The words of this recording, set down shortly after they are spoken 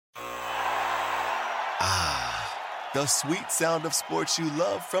The sweet sound of sports you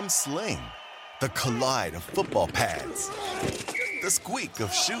love from Sling. The collide of football pads. The squeak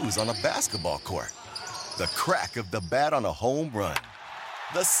of shoes on a basketball court. The crack of the bat on a home run.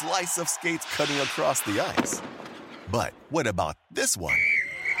 The slice of skates cutting across the ice. But what about this one?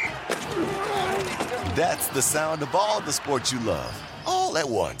 That's the sound of all the sports you love, all at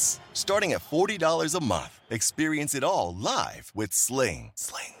once. Starting at $40 a month. Experience it all live with Sling.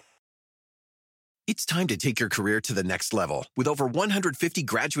 It's time to take your career to the next level. With over 150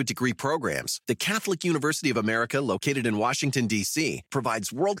 graduate degree programs, the Catholic University of America, located in Washington, D.C.,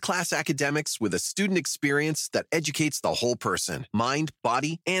 provides world-class academics with a student experience that educates the whole person, mind,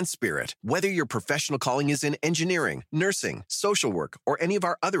 body, and spirit. Whether your professional calling is in engineering, nursing, social work, or any of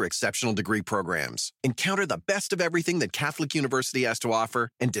our other exceptional degree programs, encounter the best of everything that Catholic University has to offer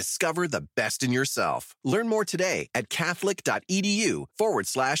and discover the best in yourself. Learn more today at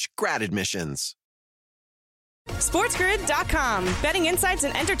catholic.edu/grad admissions. SportsGrid.com. Betting insights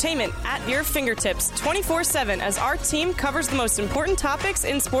and entertainment at your fingertips 24/7 as our team covers the most important topics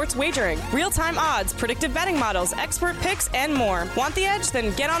in sports wagering. Real-time odds, predictive betting models, expert picks, and more. Want the edge?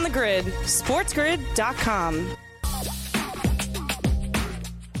 Then get on the grid. SportsGrid.com.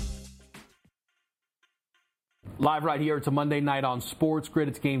 Live right here. It's a Monday night on Sports Grid.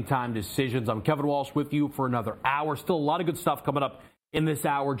 It's Game Time Decisions. I'm Kevin Walsh with you for another hour. Still a lot of good stuff coming up in this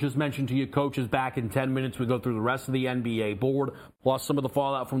hour. Just mentioned to you, coaches back in 10 minutes. We go through the rest of the NBA board, plus some of the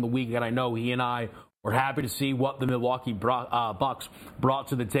fallout from the weekend. I know he and I were happy to see what the Milwaukee Bucks brought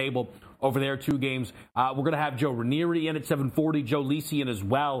to the table over their 2 games. We're going to have Joe Ranieri in at 7:40, Joe Lisi in as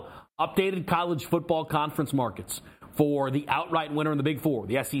well. Updated college football conference markets for the outright winner in the Big Four,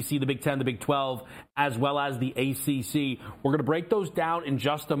 the SEC, the Big 10, the Big 12, as well as the ACC. We're going to break those down in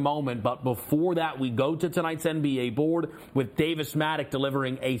just a moment, but before that, we go to tonight's NBA board with Davis Maddock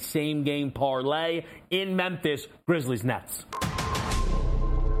delivering a same-game parlay in Memphis, Grizzlies-Nets.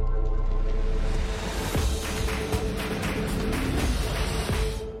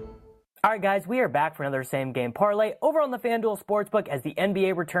 All right, guys, we are back for another same-game parlay over on the FanDuel Sportsbook as the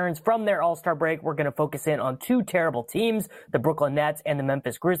NBA returns from their All-Star break. We're going to focus in on 2 terrible teams, the Brooklyn Nets and the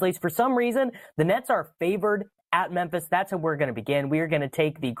Memphis Grizzlies. For some reason, the Nets are favored at Memphis. That's how we're going to begin. We are going to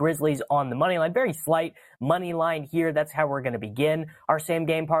take the Grizzlies on the money line. Very slight money line here. That's how we're going to begin our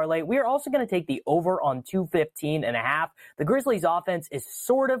same-game parlay. We are also going to take the over on 215.5. The Grizzlies offense is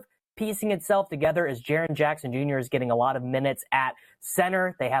sort of piecing itself together as Jaren Jackson Jr. is getting a lot of minutes at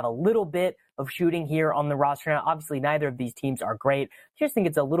center. They have a little bit of shooting here on the roster. Now, obviously, neither of these teams are great. I just think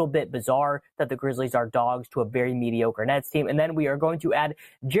it's a little bit bizarre that the Grizzlies are dogs to a very mediocre Nets team. And then we are going to add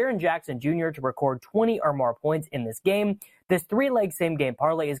Jaren Jackson Jr. to record 20 or more points in this game. This 3-leg same-game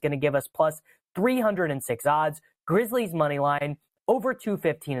parlay is going to give us plus 306 odds. Grizzlies money line over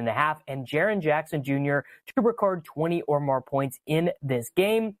 215.5, and Jaren Jackson Jr. to record 20 or more points in this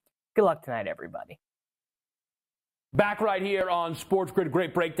game. Good luck tonight, everybody. Back right here on Sports Grid.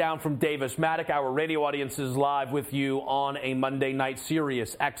 Great breakdown from Davis Maddock. Our radio audience is live with you on a Monday night,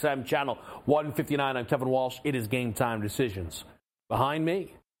 Sirius XM channel 159. I'm Kevin Walsh. It is Game Time Decisions. Behind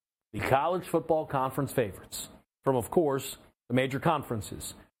me, the college football conference favorites from, of course, the major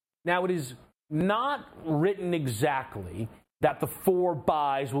conferences. Now, it is not written exactly that the 4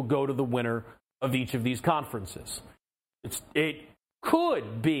 byes will go to the winner of each of these conferences. It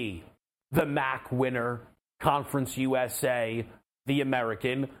could be the MAC winner, Conference USA, the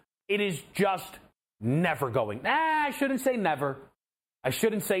American. It is just never going. I shouldn't say never.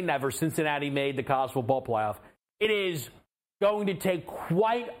 Cincinnati made the college football playoff. It is going to take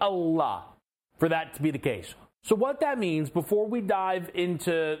quite a lot for that to be the case. So what that means, before we dive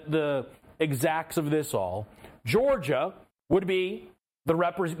into the exacts of this all, Georgia would be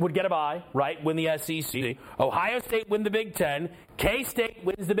would get a bye, right? Win the SEC. Ohio State win the Big 10. K-State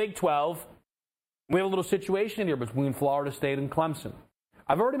wins the Big 12. We have a little situation here between Florida State and Clemson.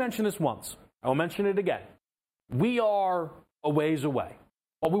 I've already mentioned this once. I will mention it again. We are a ways away.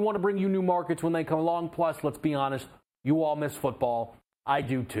 But we want to bring you new markets when they come along. Plus, let's be honest, you all miss football. I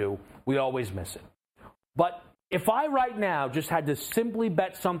do too. We always miss it. But if I right now just had to simply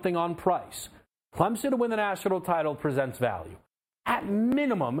bet something on price, Clemson to win the national title presents value. At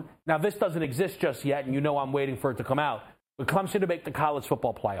minimum, now this doesn't exist just yet, and you know I'm waiting for it to come out, but Clemson to make the college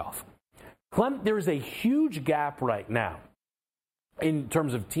football playoff. There is a huge gap right now in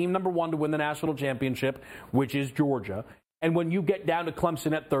terms of team number 1 to win the national championship, which is Georgia, and when you get down to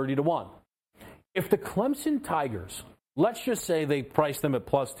Clemson at 30-1. If the Clemson Tigers, let's just say they price them at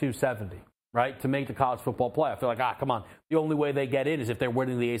plus 270, right, to make the college football playoff, they're like, come on, the only way they get in is if they're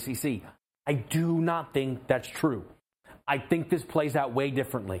winning the ACC. I do not think that's true. I think this plays out way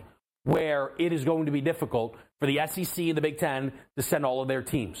differently. where it is going to be difficult for the SEC and the Big Ten to send all of their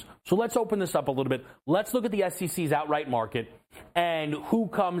teams. So let's open this up a little bit. Let's look at the SEC's outright market and who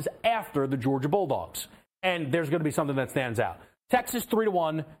comes after the Georgia Bulldogs. And there's going to be something that stands out. Texas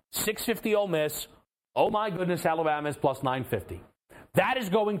 3-1, 650 Ole Miss. Oh my goodness, Alabama is plus 950. That is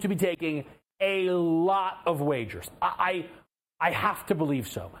going to be taking a lot of wagers. I have to believe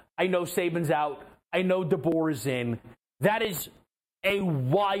so. I know Saban's out. I know DeBoer is in. That is a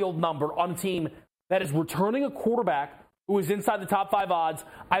wild number on a team that is returning a quarterback who is inside the top 5 odds.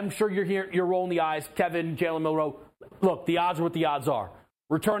 I'm sure you're rolling the eyes. Kevin, Jalen Milroe. Look, the odds are what the odds are.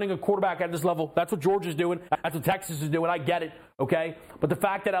 Returning a quarterback at this level, that's what Georgia's doing. That's what Texas is doing. I get it, okay? But the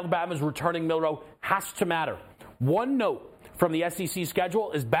fact that Alabama is returning Milroe has to matter. One note from the SEC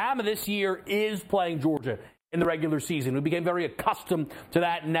schedule is Bama this year is playing Georgia in the regular season. We became very accustomed to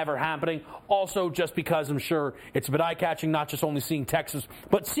that never happening. Also, just because I'm sure it's a bit eye-catching, not just only seeing Texas,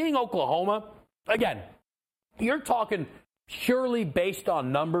 but seeing Oklahoma. Again, you're talking purely based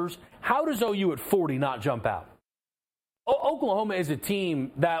on numbers. How does OU at 40 not jump out? Oklahoma is a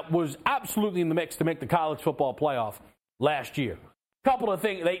team that was absolutely in the mix to make the college football playoff last year. Couple of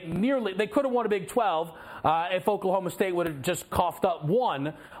things. They could have won a Big 12 if Oklahoma State would have just coughed up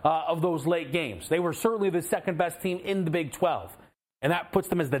one of those late games. They were certainly the second best team in the Big 12. And that puts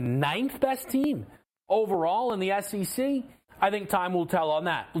them as the 9th best team overall in the SEC. I think time will tell on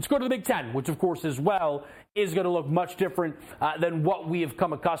that. Let's go to the Big 10, which of course as well is going to look much different than what we have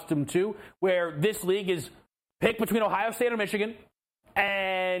come accustomed to, where this league is pick between Ohio State or Michigan,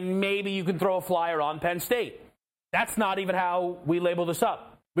 and maybe you can throw a flyer on Penn State. That's not even how we label this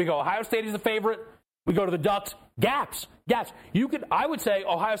up. We go, Ohio State is the favorite. We go to the Ducks. Gaps. I would say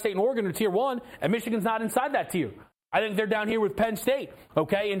Ohio State and Oregon are tier 1, and Michigan's not inside that tier. I think they're down here with Penn State,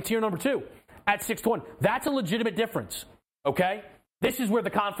 okay, in tier number 2 at 6-1. That's a legitimate difference, okay? This is where the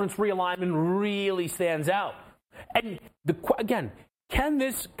conference realignment really stands out. And again, can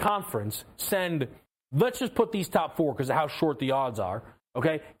this conference send, let's just put these top 4 because of how short the odds are,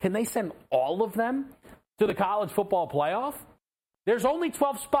 okay? Can they send all of them to the college football playoff? There's only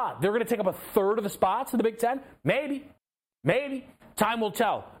 12 spots. They're going to take up a third of the spots in the Big Ten? Maybe. Time will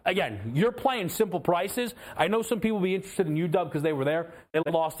tell. Again, you're playing simple prices. I know some people will be interested in UW because they were there. They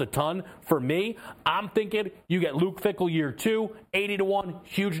lost a ton. For me, I'm thinking you get Luke Fickell year 2, 80-1,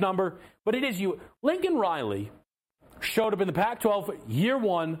 huge number. But it is you. Lincoln Riley showed up in the Pac-12 year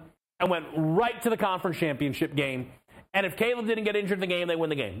 1 and went right to the conference championship game. And if Caleb didn't get injured in the game, they win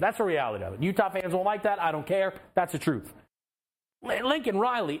the game. That's the reality of it. Utah fans won't like that. I don't care. That's the truth. Lincoln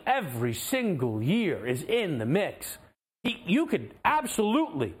Riley, every single year, is in the mix. You could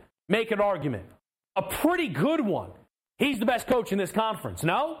absolutely make an argument. A pretty good one. He's the best coach in this conference.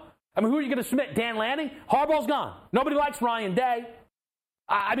 No? I mean, who are you going to submit? Dan Lanning? Harbaugh's gone. Nobody likes Ryan Day.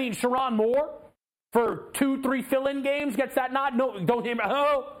 I mean, Sharon Moore for 2-3 fill-in games gets that nod. No, don't hear me.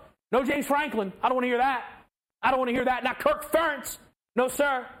 Oh, no James Franklin. I don't want to hear that. I don't want to hear that. Not Kirk Ferentz. No,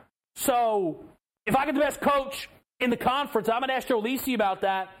 sir. So, if I get the best coach in the conference, I'm going to ask Joe Lisi about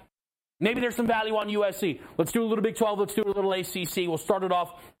that. Maybe there's some value on USC. Let's do a little Big 12. Let's do a little ACC. We'll start it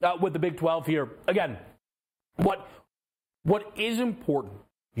off with the Big 12 here. Again, what is important,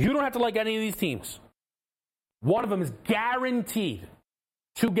 you don't have to like any of these teams. One of them is guaranteed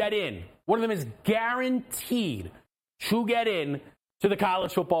to get in. One of them is guaranteed to get in to the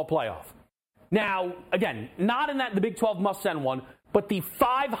college football playoff. Now, again, not in that the Big 12 must send one, but the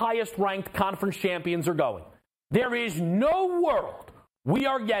 5 highest ranked conference champions are going. There is no world we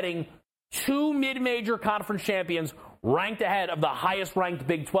are getting 2 mid-major conference champions ranked ahead of the highest ranked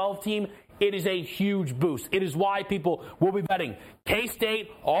Big 12 team. It is a huge boost. It is why people will be betting K-State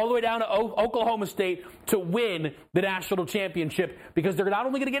all the way down to Oklahoma State to win the national championship, because they're not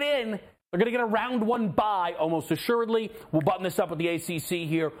only going to get in, they're going to get a round 1 bye almost assuredly. We'll button this up with the ACC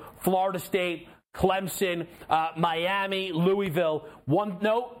here. Florida State, Clemson, Miami, Louisville. One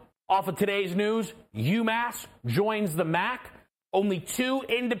note off of today's news, UMass joins the MAC. Only 2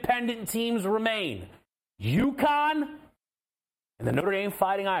 independent teams remain. UConn and the Notre Dame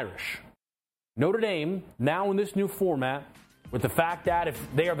Fighting Irish. Notre Dame, now in this new format, with the fact that if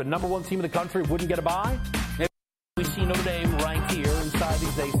they are the number 1 team in the country, wouldn't get a bye, we see Notre Dame ranked here inside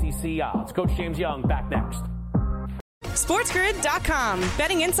these ACC odds. Coach James Young, back next. SportsGrid.com.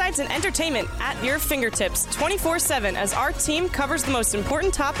 Betting insights and entertainment at your fingertips 24/7 as our team covers the most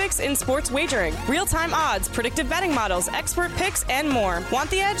important topics in sports wagering. Real-time odds, predictive betting models, expert picks, and more. Want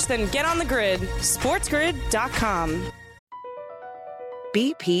the edge? Then get on the grid. SportsGrid.com.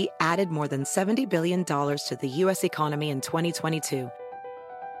 BP added more than $70 billion to the U.S. economy in 2022.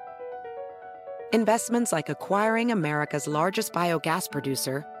 Investments like acquiring America's largest biogas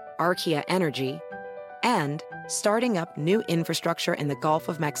producer, Archaea Energy, and starting up new infrastructure in the Gulf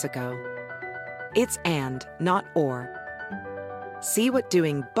of Mexico. It's and, not or. See what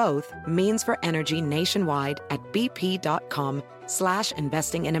doing both means for energy nationwide at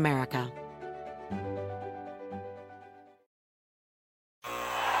bp.com/investing in America.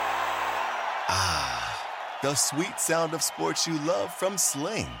 The sweet sound of sports you love from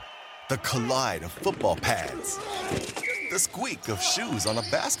Sling. The collide of football pads. The squeak of shoes on a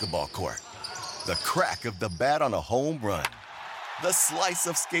basketball court. The crack of the bat on a home run. The slice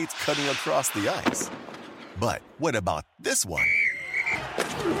of skates cutting across the ice. But what about this one?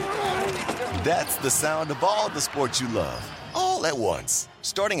 That's the sound of all the sports you love, all at once.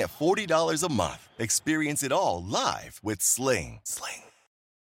 Starting at $40 a month. Experience it all live with Sling.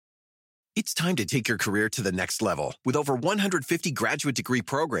 It's time to take your career to the next level. With over 150 graduate degree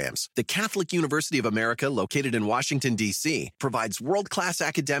programs, the Catholic University of America, located in Washington, D.C., provides world-class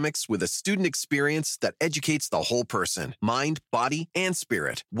academics with a student experience that educates the whole person, mind, body, and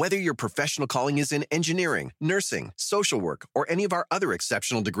spirit. Whether your professional calling is in engineering, nursing, social work, or any of our other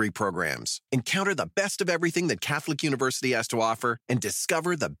exceptional degree programs, encounter the best of everything that Catholic University has to offer and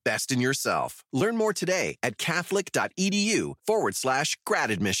discover the best in yourself. Learn more today at catholic.edu/grad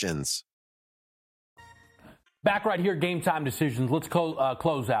admissions. Back right here, Game Time Decisions. Let's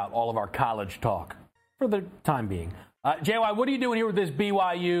close out all of our college talk for the time being. JY, what are you doing here with this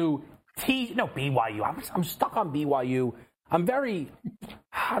BYU? BYU. I'm stuck on BYU. I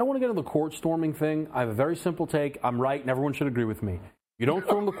don't want to get into the court storming thing. I have a very simple take. I'm right, and everyone should agree with me. You don't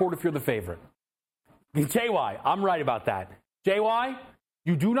storm the court if you're the favorite. JY, I'm right about that. JY,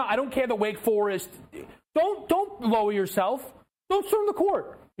 you do not. I don't care that Wake Forest. Don't lower yourself. Don't storm the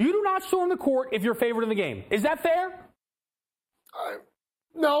court. You do not storm the court if you're favored in the game. Is that fair?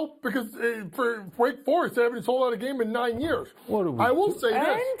 No, because for Wake Forest, they haven't sold out a game in 9 years. I will say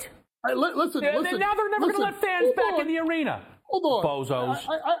this. Listen. Now they're never going to let fans back in the arena. Hold on. Bozos.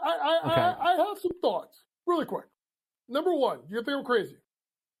 I have some thoughts. Really quick. Number one, you think I'm crazy.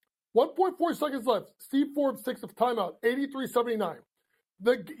 1.4 seconds left. Steve Forbes takes a timeout, 83-79.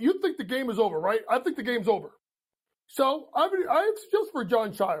 You think the game is over, right? I think the game's over. So I have suggestions for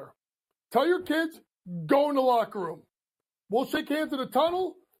John Shire. Tell your kids, go in the locker room. We'll shake hands in the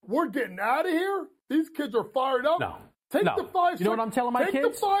tunnel. We're getting out of here. These kids are fired up. Take the 5 You know what I'm telling my kids?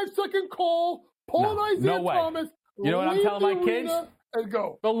 Take the 5-second call. Pull an Isaiah Thomas. You know what I'm telling my kids? And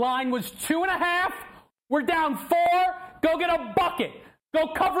go. The line was 2.5. We're down 4. Go get a bucket. Go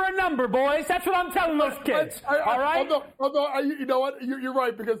cover a number, boys. That's what I'm telling those kids. All right? Although, you know what? You're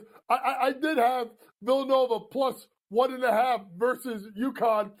right, because I did have Villanova plus 1.5 versus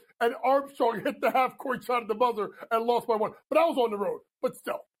UConn, and Armstrong hit the half-court shot at the buzzer and lost by 1. But I was on the road. But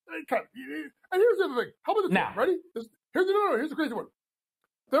still. And here's the other thing. How about this one? Ready? Here's the crazy one.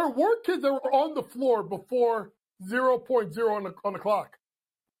 There were kids that were on the floor before 0.0 on the clock.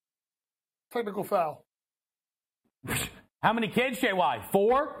 Technical foul. How many kids, JY?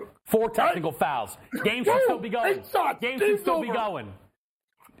 4? 4 technical fouls. Games can still be going. Games can still be going.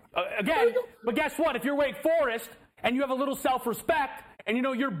 Again, but guess what? If you're Wake Forest and you have a little self-respect and you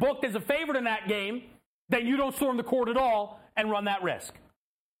know you're booked as a favorite in that game, then you don't storm the court at all and run that risk.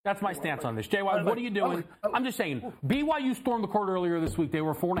 That's my stance on this. JY, what are you doing? I'm just saying, BYU stormed the court earlier this week. They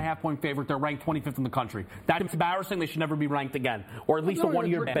were a 4.5-point favorite. They're ranked 25th in the country. That's embarrassing. They should never be ranked again, or at least a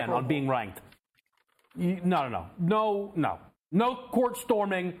one-year ban on being ranked. No court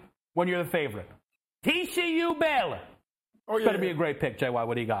storming when you're the favorite. TCU Baylor. Better be a great pick, JY.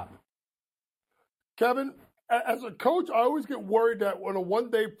 What do you got? Kevin, as a coach, I always get worried that when a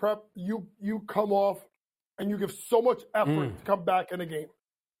one-day prep, you come off and you give so much effort to come back in a game.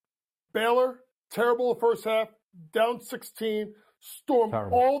 Baylor, terrible the first half, down 16, storm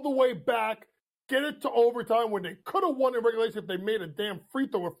all the way back, get it to overtime when they could have won in regulation if they made a damn free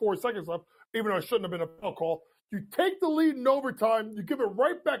throw with 4 seconds left, even though it shouldn't have been a foul call. You take the lead in overtime, you give it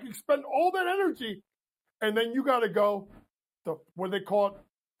right back, you spend all that energy, and then you got to go what they call it,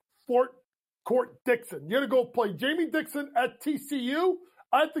 Fort Court Dixon. You got to go play Jamie Dixon at TCU.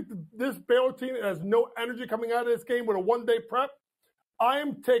 I think this Baylor team has no energy coming out of this game with a one-day prep. I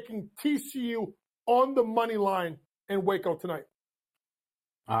am taking TCU on the money line in Waco tonight.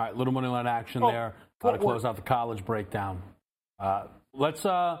 All right, little money line action there. To close out the college breakdown. Let's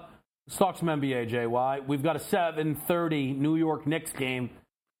talk some NBA, JY. We've got a 7:30 New York Knicks game.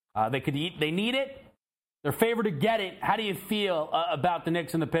 They need it. They're favored to get it. How do you feel about the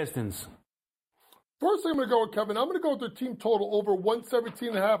Knicks and the Pistons? First thing I'm going to go with, Kevin, I'm going to go with the team total over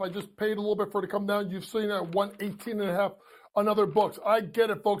 117.5. I just paid a little bit for it to come down. You've seen it at 118.5 on other books. I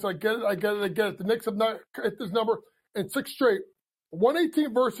get it, folks. I get it. The Knicks have not hit this number in 6 straight.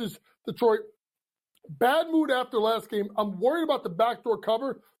 118 versus Detroit. Bad mood after last game. I'm worried about the backdoor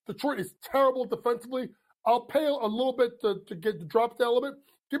cover. Detroit is terrible defensively. I'll pay a little bit to get the drop down a little bit.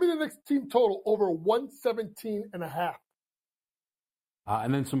 Give me the next team total over 117.5.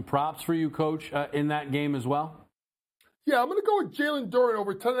 And then some props for you, Coach, in that game as well? Yeah, I'm going to go with Jalen Duren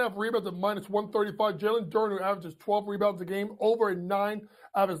over 10.5 rebounds at minus 135. Jalen Duren, who averages 12 rebounds a game, over a 9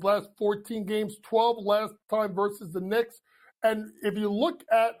 out of his last 14 games, 12 last time versus the Knicks. And if you look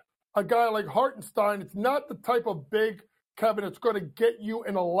at a guy like Hartenstein, it's not the type of big, Kevin, it's going to get you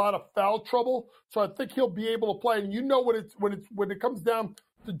in a lot of foul trouble. So I think he'll be able to play. And you know when it comes down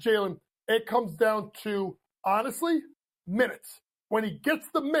to Jalen, it comes down to, honestly, minutes. When he gets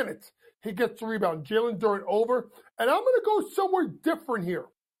the minutes, he gets the rebound. Jalen Duren over. And I'm going to go somewhere different here.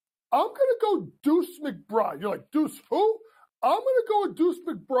 I'm going to go Deuce McBride. You're like, Deuce who? I'm going to go with Deuce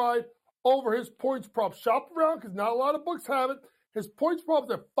McBride over his points prop. Shop around because not a lot of books have it. His points prop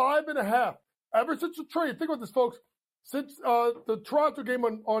is at 5.5. Ever since the trade, think about this, folks. Since the Toronto game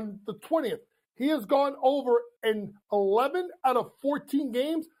on the 20th, he has gone over in 11 out of 14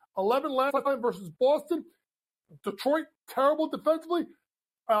 games. 11 last time versus Boston. Detroit, terrible defensively.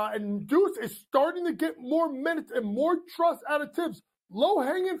 And Deuce is starting to get more minutes and more trust out of Tibbs.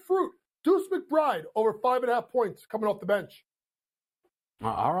 Low-hanging fruit. Deuce McBride over 5.5 points coming off the bench.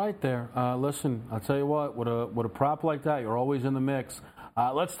 All right there. Listen, I'll tell you what, with a prop like that, you're always in the mix.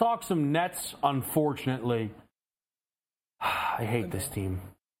 Let's talk some Nets, unfortunately. I hate this team.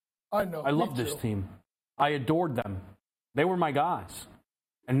 I know. I love this team. I adored them. They were my guys.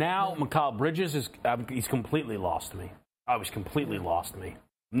 And now Mikal Bridges, he's completely lost me. He's completely lost me.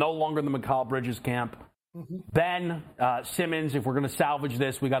 No longer in the Mikal Bridges camp. Mm-hmm. Ben Simmons, if we're going to salvage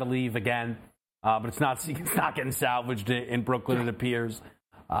this, we got to leave again. But it's not getting salvaged in Brooklyn, it appears.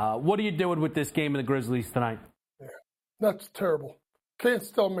 What are you doing with this game of the Grizzlies tonight? Yeah, that's terrible. Can't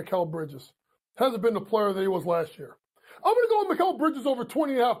stand Mikal Bridges. Hasn't been the player that he was last year. I'm going to go with Mikal Bridges over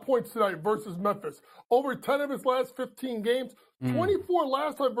 20.5 points tonight versus Memphis. Over 10 of his last 15 games. 24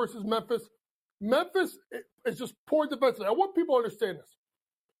 last time versus Memphis. Memphis is just poor defensively. I want people to understand this.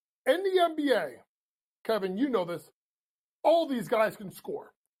 In the NBA, Kevin, you know this, all these guys can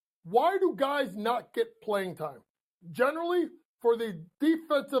score. Why do guys not get playing time? Generally, for the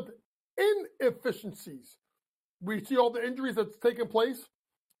defensive inefficiencies. We see all the injuries that's taken place,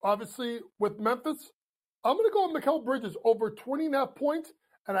 obviously, with Memphis. I'm going to go with Mikal Bridges over 20.5 points,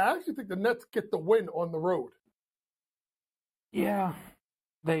 and I actually think the Nets get the win on the road. Yeah.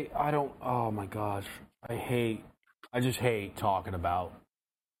 Oh my gosh. I just hate talking about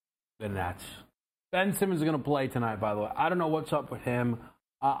the Nets. Ben Simmons is going to play tonight, by the way. I don't know what's up with him.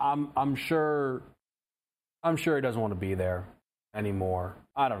 I'm sure he doesn't want to be there anymore.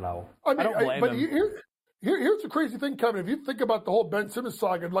 I don't know. I don't blame him. Here's the crazy thing, Kevin. If you think about the whole Ben Simmons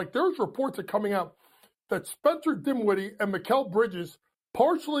saga, like there's reports that coming out that Spencer Dinwiddie and Mikal Bridges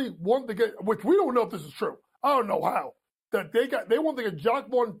partially wanted to get, which we don't know if this is true. I don't know how. That they wanted to get Jock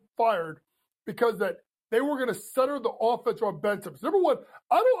Vaughn fired because that they were going to center the offense around Ben Simmons. Number one,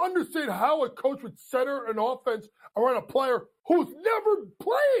 I don't understand how a coach would center an offense around a player who's never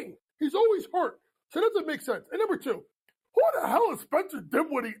playing. He's always hurt. So that doesn't make sense. And number two, who the hell is Spencer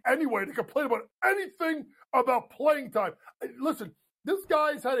Dinwiddie anyway to complain about anything about playing time? Listen, this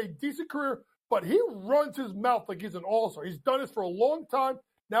guy's had a decent career, but he runs his mouth like he's an all-star. He's done this for a long time.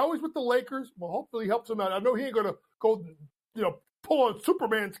 Now he's with the Lakers. Well, hopefully he helps him out. I know he ain't going to go, pull on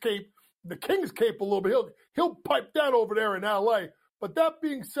Superman's cape, the King's cape a little bit. He'll pipe that over there in L.A. But that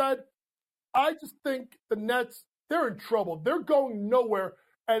being said, I just think the Nets, they're in trouble. They're going nowhere.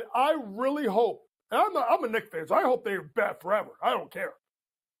 And I really hope, and I'm a Knicks fan, so I hope they're bad forever. I don't care.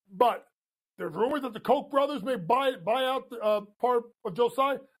 But there's rumors that the Koch brothers may buy out part of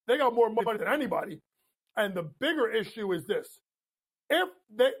Josiah. They got more money than anybody. And the bigger issue is this.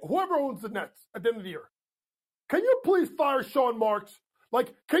 Whoever owns the Nets at the end of the year, can you please fire Sean Marks?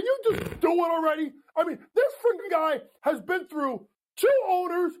 Like, can you just do it already? I mean, this freaking guy has been through 2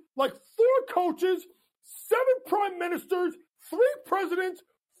 owners, like 4 coaches, 7 prime ministers, 3 presidents,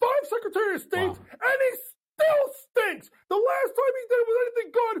 5 secretary of states, and he still stinks. The last time he did it was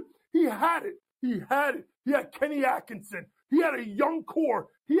anything good, he had it. He had Kenny Atkinson. He had a young core.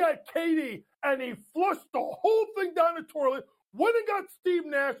 He had KD, and he flushed the whole thing down the toilet. Went and got Steve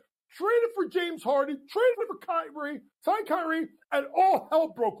Nash, traded for James Harden, traded for signed Kyrie, and all hell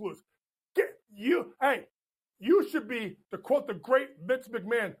broke loose. You should be, to quote the great Vince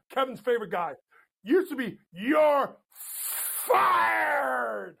McMahon, Kevin's favorite guy, you should be, you're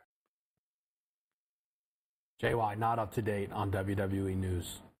fired! JY, not up to date on WWE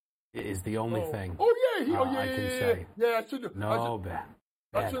news is the only thing. Oh, yeah, Yeah, I shouldn't. Bad.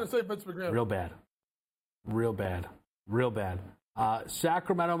 I shouldn't say Vince McMahon. Real bad.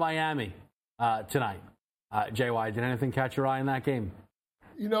 Sacramento, Miami tonight. JY, did anything catch your eye in that game?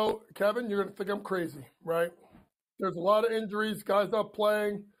 You know, Kevin, you're going to think I'm crazy, right? There's a lot of injuries, guys not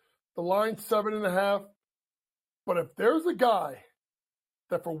playing. The line's 7.5. But if there's a guy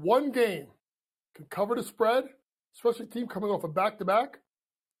that for one game can cover the spread, especially a team coming off a back-to-back,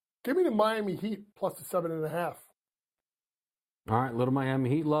 give me the Miami Heat plus the 7.5. All right, little Miami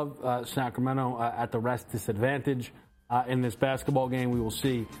Heat love. Sacramento at the rest disadvantage in this basketball game. We will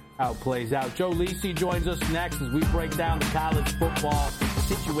see how it plays out. Joe Lisi joins us next as we break down the college football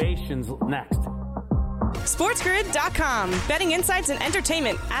situations next. SportsGrid.com. Betting insights and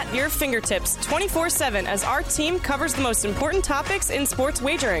entertainment at your fingertips 24/7 as our team covers the most important topics in sports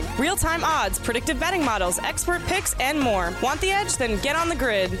wagering. Real-time odds, predictive betting models, expert picks, and more. Want the edge? Then get on the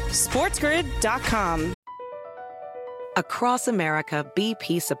grid. SportsGrid.com. Across America,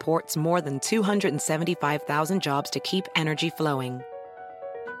 BP supports more than 275,000 jobs to keep energy flowing.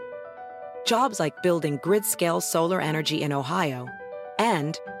 Jobs like building grid-scale solar energy in Ohio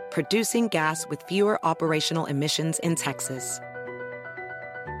and producing gas with fewer operational emissions in Texas.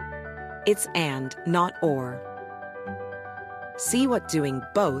 It's and, not or. See what doing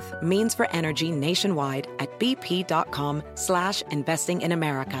both means for energy nationwide at bp.com/investing in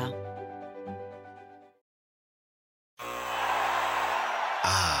America.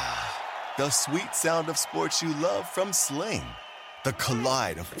 The sweet sound of sports you love from Sling. The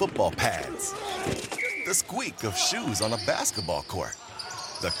collide of football pads. The squeak of shoes on a basketball court.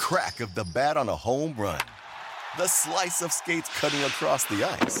 The crack of the bat on a home run. The slice of skates cutting across the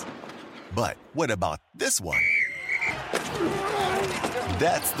ice. But what about this one?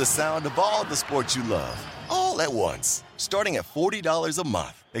 That's the sound of all the sports you love, all at once. Starting at $40 a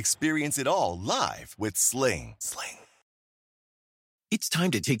month. Experience it all live with Sling. It's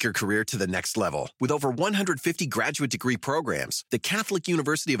time to take your career to the next level. With over 150 graduate degree programs, the Catholic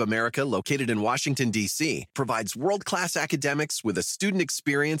University of America, located in Washington, D.C., provides world-class academics with a student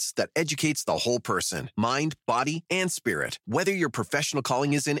experience that educates the whole person, mind, body, and spirit. Whether your professional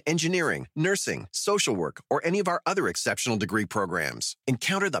calling is in engineering, nursing, social work, or any of our other exceptional degree programs,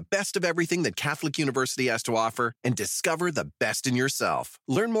 encounter the best of everything that Catholic University has to offer and discover the best in yourself.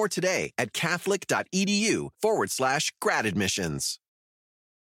 Learn more today at catholic.edu/grad admissions.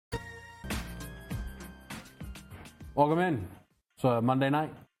 Welcome in. So Monday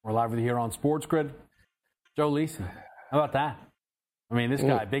night, we're live with you here on Sports Grid. Joe Lisi, how about that? I mean, this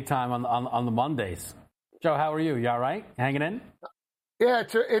guy, big time on the Mondays. Joe, how are you? You all right? Hanging in? Yeah,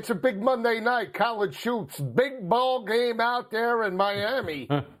 it's a big Monday night. College shoots, big ball game out there in Miami.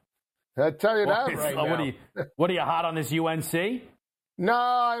 I tell you that right now. What are you hot on this UNC? No,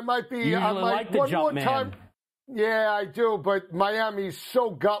 I might be. You usually like the jump man. Time. Yeah, I do, but Miami's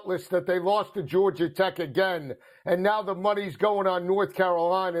so gutless that they lost to Georgia Tech again, and now the money's going on North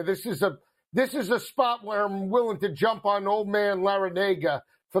Carolina. This is a spot where I'm willing to jump on old man Larinaga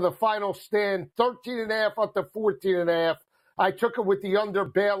for the final stand, 13.5 up to 14.5. I took it with the under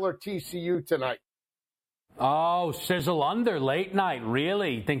Baylor TCU tonight. Oh, sizzle under late night.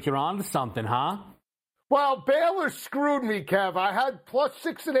 Really? Think you're on to something, huh? Well, Baylor screwed me, Kev. I had plus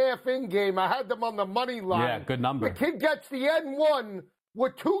 6.5 in game. I had them on the money line. Yeah, good number. The kid gets the N1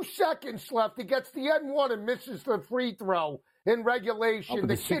 with 2 seconds left. He gets the N1 and misses the free throw in regulation.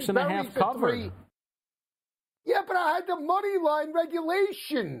 The kid 6.5 covered. Yeah, but I had the money line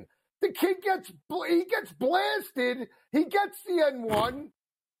regulation. The kid gets blasted. He gets the N1.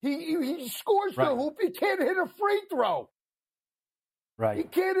 He scores the hoop. He can't hit a free throw. Right. He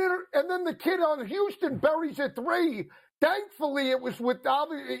can't hit her. And then the kid on Houston buries a 3. Thankfully,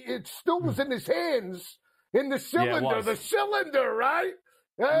 it still was in his hands in the cylinder. Yeah, the cylinder, right?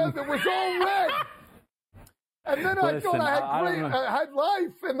 And it was all red. And then I thought I had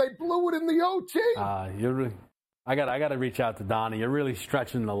life, and they blew it in the OT. I got to reach out to Donnie. You're really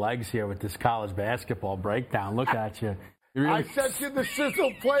stretching the legs here with this college basketball breakdown. Look at you. I sent you the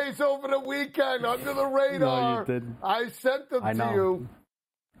sizzle plays over the weekend under the radar. No, you didn't. I sent them to you.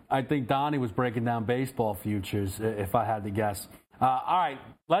 I think Donnie was breaking down baseball futures, if I had to guess. All right,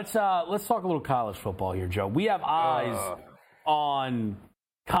 let's talk a little college football here, Joe. We have eyes on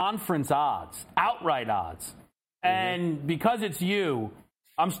conference odds, outright odds. And because it's you,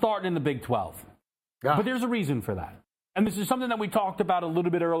 I'm starting in the Big 12. Yeah. But there's a reason for that. And this is something that we talked about a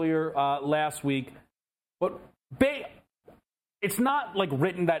little bit earlier last week. But it's not like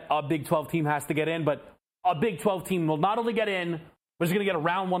written that a Big 12 team has to get in, but a Big 12 team will not only get in, but is going to get a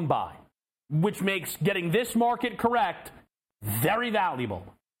round 1 bye, which makes getting this market correct very valuable.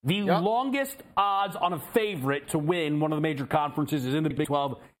 The longest odds on a favorite to win one of the major conferences is in the Big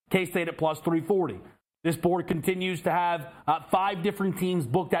 12, K-State at plus 340. This board continues to have 5 different teams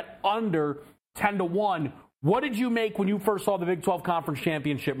booked at under 10-1. What did you make when you first saw the Big 12 Conference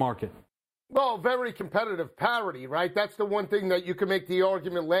Championship market? Well, very competitive parity, right? That's the one thing that you can make the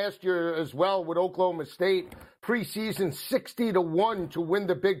argument last year as well with Oklahoma State. Preseason 60-1 to win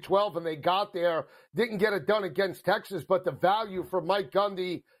the Big 12, and they got there. Didn't get it done against Texas, but the value for Mike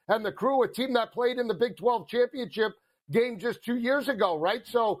Gundy and the crew, a team that played in the Big 12 championship game just 2 years ago, right?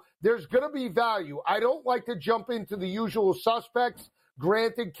 So there's going to be value. I don't like to jump into the usual suspects.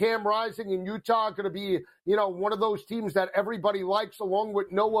 Granted, Cam Rising in Utah are going to be, one of those teams that everybody likes, along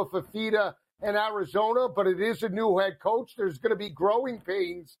with Noah Fafita and Arizona, but it is a new head coach. There's going to be growing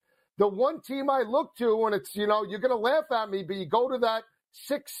pains. The one team I look to, and it's, you're going to laugh at me, but you go to that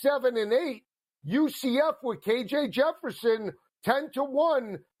 6, 7, and 8, UCF with KJ Jefferson,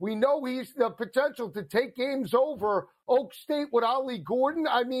 10-1. We know he's the potential to take games over. Oak State with Ollie Gordon.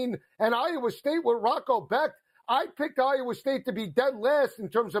 And Iowa State with Rocco Beck. I picked Iowa State to be dead last in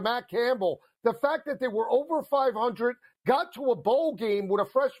terms of Matt Campbell. The fact that they were over 500, got to a bowl game with a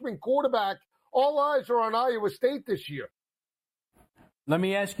freshman quarterback, all eyes are on Iowa State this year. Let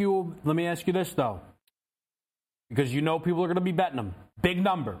me ask you this, though, because people are going to be betting them. Big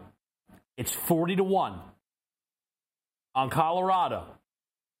number. It's 40-1 on Colorado.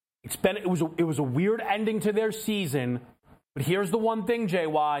 It was a weird ending to their season, but here's the one thing,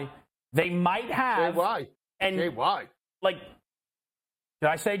 JY. They might have... JY. JY. Did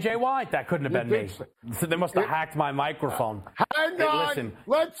I say JY? That couldn't have been me. So they must have hacked my microphone. Hang on. Listen,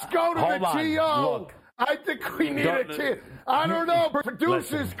 let's go to the TO. Look, I think we need a TO. I don't know.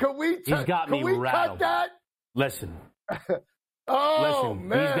 Producers, can we cut that? Listen.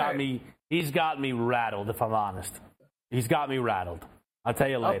 Man. He's got me rattled, if I'm honest. He's got me rattled. I'll tell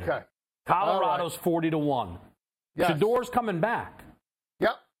you later. Okay. Colorado's 40-1. Yes. Shador's coming back.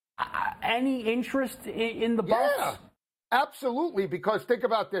 Yep. Any interest in the Bucs? Yeah, absolutely, because think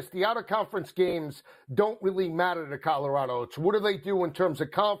about this. The out-of-conference games don't really matter to Colorado. It's what do they do in terms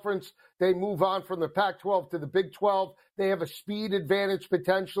of conference? They move on from the Pac-12 to the Big 12. They have a speed advantage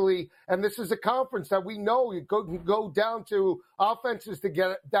potentially, and this is a conference that we know you can go down to offenses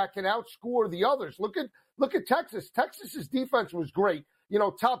that can outscore the others. Look at Texas. Texas's defense was great.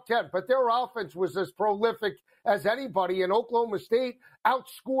 Top 10, but their offense was as prolific as anybody, and Oklahoma State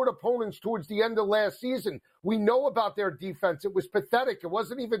outscored opponents towards the end of last season. We know about their defense. It was pathetic. It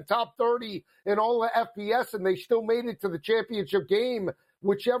wasn't even top 30 in all the FBS, and they still made it to the championship game.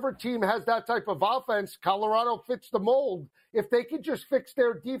 Whichever team has that type of offense, Colorado fits the mold. If they could just fix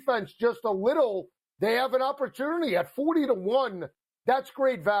their defense just a little, they have an opportunity at 40-1. That's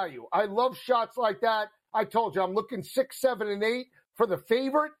great value. I love shots like that. I told you, I'm looking 6, 7, and 8 for the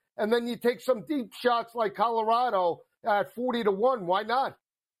favorite, and then you take some deep shots like Colorado at 40-1. Why not?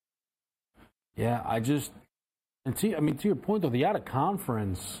 Yeah, to your point, though, the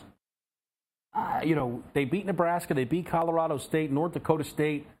out-of-conference, they beat Nebraska, they beat Colorado State, North Dakota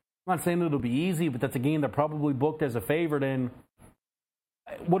State. I'm not saying it'll be easy, but that's a game they're probably booked as a favorite in.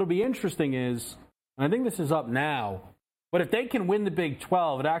 What'll be interesting is, and I think this is up now, but if they can win the Big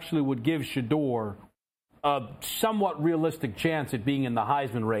 12, it actually would give Shador a somewhat realistic chance at being in the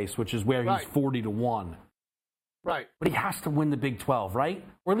Heisman race, which is where he's 40-1. Right. But he has to win the Big 12, right?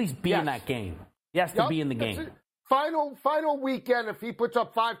 Or at least be in that game. He has to be in the game. Final weekend, if he puts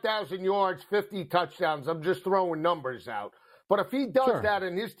up 5,000 yards, 50 touchdowns, I'm just throwing numbers out. But if he does that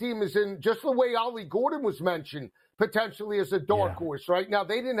and his team is in, just the way Ollie Gordon was mentioned, potentially as a dark horse, right? Now,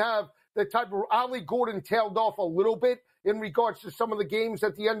 they didn't have the type of, Ollie Gordon tailed off a little bit in regards to some of the games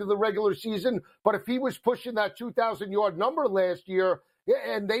at the end of the regular season. But if he was pushing that 2,000-yard number last year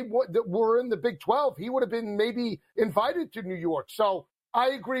and they were in the Big 12, he would have been maybe invited to New York. So I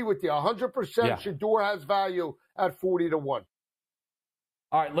agree with you. 100% Shador has value at 40-1.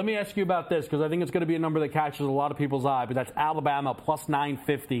 All right, let me ask you about this because I think it's going to be a number that catches a lot of people's eye, but that's Alabama plus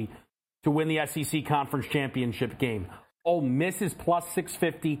 950 to win the SEC Conference Championship game. Ole Miss is plus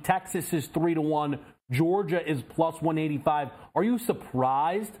 650. Texas is 3-1. Georgia is plus 185. Are you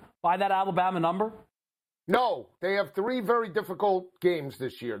surprised by that Alabama number? No, they have 3 very difficult games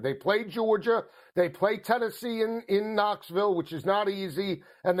this year. They play Georgia, they play Tennessee in Knoxville, which is not easy,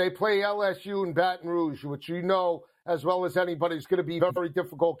 and they play LSU in Baton Rouge, which as well as anybody is going to be a very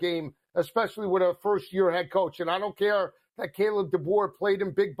difficult game, especially with a first-year head coach. And I don't care that Caleb DeBoer played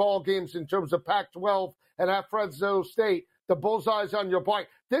in big ball games in terms of Pac-12 and at Fresno State. The bullseye's on your bike.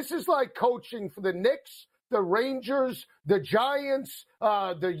 This is like coaching for the Knicks, the Rangers, the Giants,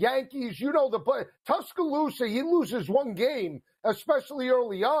 the Yankees. Tuscaloosa, he loses one game, especially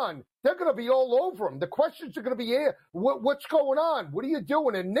early on, they're going to be all over him. The questions are going to be, what's going on? What are you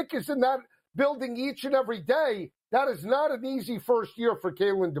doing? And Nick is in that building each and every day. That is not an easy first year for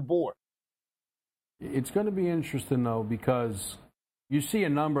Kalen DeBoer. It's going to be interesting, though, because you see a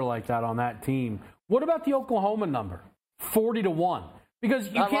number like that on that team. What about the Oklahoma number? 40-1. Because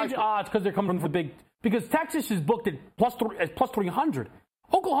you can't do odds because they're coming from the big. Because Texas is booked at plus 300.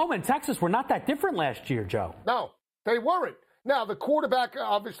 Oklahoma and Texas were not that different last year, Joe. No, they weren't. Now the quarterback,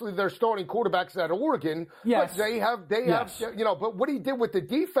 obviously, they're starting quarterbacks at Oregon. Yes, but they have, But what he did with the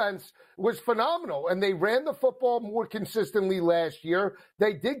defense was phenomenal, and they ran the football more consistently last year.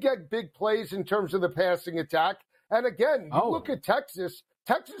 They did get big plays in terms of the passing attack, and again, you look at Texas.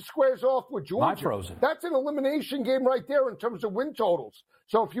 Texas squares off with Georgia. That's an elimination game right there in terms of win totals.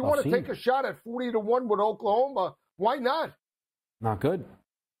 So if you want to take a shot at 40-1 with Oklahoma, why not? Not good.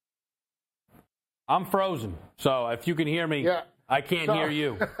 I'm frozen. So if you can hear me, I can't hear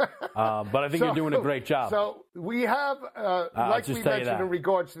you. But I think you're doing a great job. So we have, like we mentioned in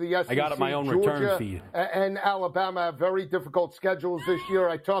regards to the SEC, I got my own Georgia return feed. And Alabama have very difficult schedules this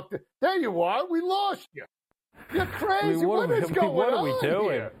year. There you are. We lost you. You're crazy. What is going on? What are we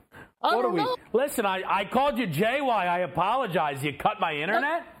doing? Here? I don't know. Listen, I called you JY. I apologize. You cut my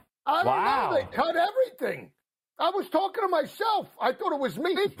internet? I don't know. They cut everything. I was talking to myself. I thought it was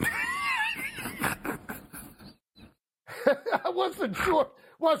me. I wasn't sure.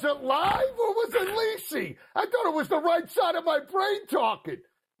 Was it live or was it Lacey? I thought it was the right side of my brain talking.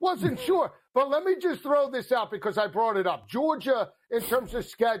 Wasn't sure. But let me just throw this out because I brought it up. Georgia, in terms of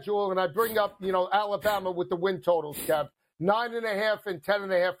schedule, and I bring up, Alabama with the win totals, Kev. 9.5 and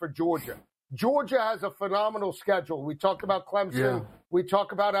 10.5 for Georgia. Georgia has a phenomenal schedule. We talk about Clemson. We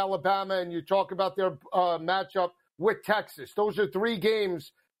talk about Alabama, and you talk about their matchup with Texas. Those are three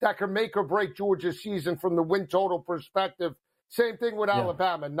games that can make or break Georgia's season from the win total perspective. Same thing with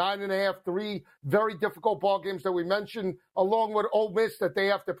Alabama. 9.5, three very difficult ball games that we mentioned, along with Ole Miss that they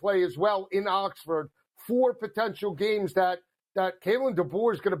have to play as well in Oxford. Four potential games that Kalen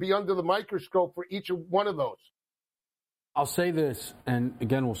DeBoer is going to be under the microscope for each one of those. I'll say this, and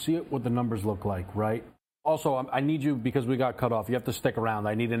again, we'll see what the numbers look like, right? Also, I need you, because we got cut off, you have to stick around.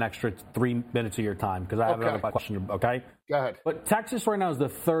 I need an extra 3 minutes of your time because I have another question, okay? Go ahead. But Texas right now is the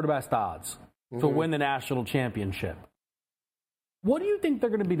third best odds to win the national championship. What do you think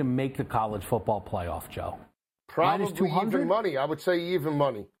they're going to be to make the college football playoff, Joe? Probably even money. I would say even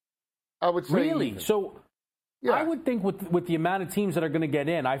money. I would say really? Even. So I would think with the amount of teams that are going to get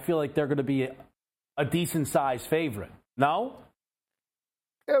in, I feel like they're going to be a decent-sized favorite. No?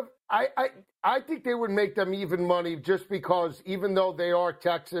 I think they would make them even money just because even though they are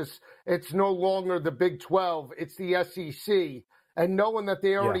Texas, it's no longer the Big 12. It's the SEC. And knowing that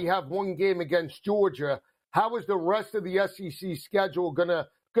they already have one game against Georgia, how is the rest of the SEC schedule gonna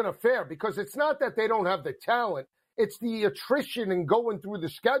fare? Because it's not that they don't have the talent; it's the attrition and going through the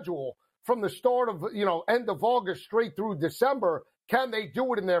schedule from the start of end of August straight through December. Can they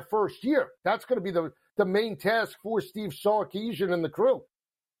do it in their first year? That's going to be the main task for Steve Sarkisian and the crew.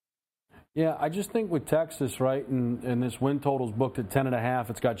 Yeah, I just think with Texas, right, and this win total's booked at 10.5.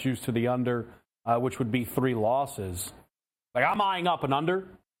 It's got juice to the under, which would be 3 losses. Like, I'm eyeing up an under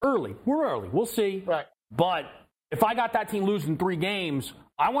early. We're early. We'll see. Right. But if I got that team losing 3 games,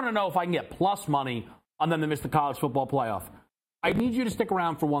 I want to know if I can get plus money on them to miss the college football playoff. I need you to stick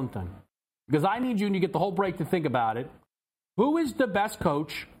around for one thing, because I need you, and you get the whole break to think about it. Who is the best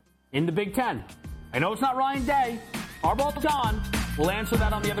coach in the Big Ten? I know it's not Ryan Day. Harbaugh's gone. We'll answer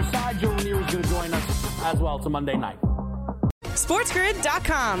that on the other side. Joe Ranieri is going to join us as well. It's a Monday night.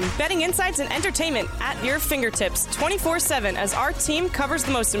 SportsGrid.com. Betting insights and entertainment at your fingertips 24/7 as our team covers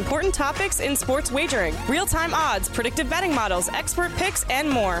the most important topics in sports wagering. Real-time odds, predictive betting models, expert picks, and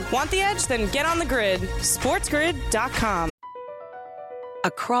more. Want the edge? Then get on the grid. SportsGrid.com.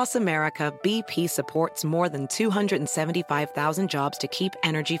 Across America, BP supports more than 275,000 jobs to keep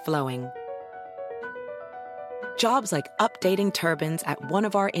energy flowing. Jobs like updating turbines at one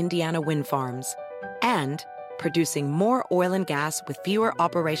of our Indiana wind farms and producing more oil and gas with fewer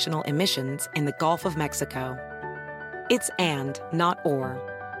operational emissions in the Gulf of Mexico. It's and, not or.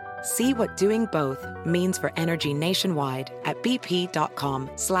 See what doing both means for energy nationwide at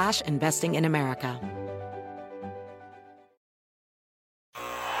bp.com/investing in America.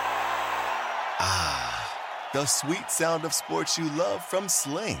 The sweet sound of sports you love from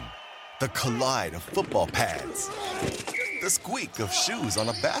Sling. The collide of football pads. The squeak of shoes on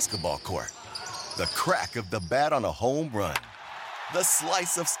a basketball court. The crack of the bat on a home run. The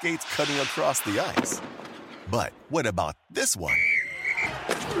slice of skates cutting across the ice. But what about this one?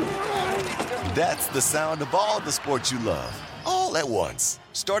 That's the sound of all the sports you love, all all at once.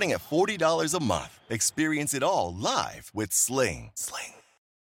 Starting at $40 a month. Experience it all live with Sling.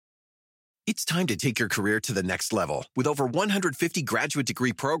 It's time to take your career to the next level. With over 150 graduate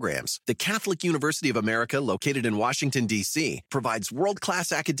degree programs, the Catholic University of America, located in Washington, D.C., provides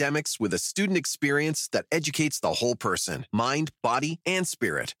world-class academics with a student experience that educates the whole person, mind, body, and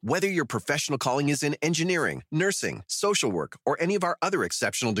spirit. Whether your professional calling is in engineering, nursing, social work, or any of our other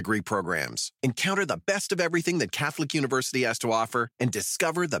exceptional degree programs, encounter the best of everything that Catholic University has to offer and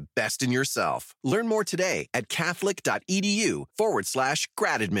discover the best in yourself. Learn more today at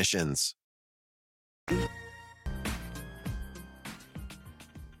catholic.edu/grad admissions.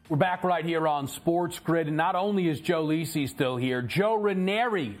 We're back right here on Sports Grid, and not only is Joe Lisi still here, Joe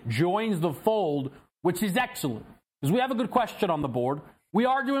Ranieri joins the fold, which is excellent, because we have a good question on the board. We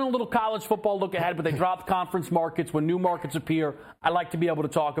are doing a little college football look ahead, but they drop conference markets when new markets appear. I like to be able to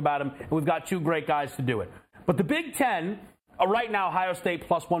talk about them, and we've got two great guys to do it. But the Big Ten, right now, Ohio State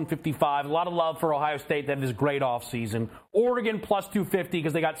plus 155. A lot of love for Ohio State. That is a great offseason. Oregon plus 250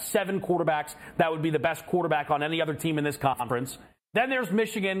 because they got 7 quarterbacks. That would be the best quarterback on any other team in this conference. Then there's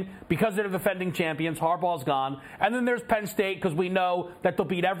Michigan because they're the defending champions. Harbaugh's gone. And then there's Penn State because we know that they'll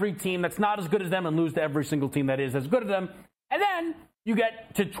beat every team that's not as good as them and lose to every single team that is as good as them. And then you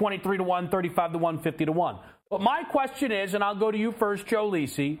get to 23-1, 35-1, 50-1. But my question is, and I'll go to you first, Joe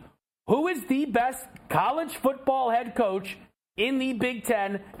Lisi, who is the best college football head coach in the Big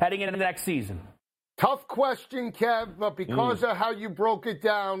Ten heading into the next season? Tough question, Kev, but because of how you broke it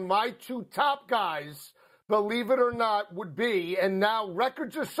down, my two top guys, believe it or not, would be, and now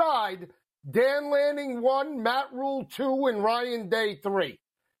records aside, Dan Lanning 1, Matt Rule 2, and Ryan Day 3.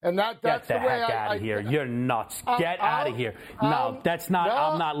 And that's Get the heck out of here. You're nuts. Get out of here. No, that's not,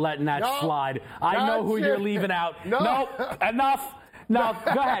 I'm not letting that slide. I know who you're leaving out. No, enough. No,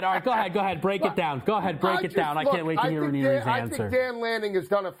 go ahead. All right, go ahead. Break it down. Go ahead, break it down. I can't wait to hear Ranieri's answer. I think Dan Lanning has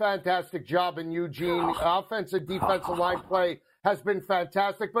done a fantastic job in Eugene. Offensive, defensive line play has been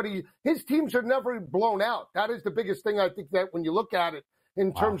fantastic, but his teams are never blown out. That is the biggest thing, I think, that when you look at it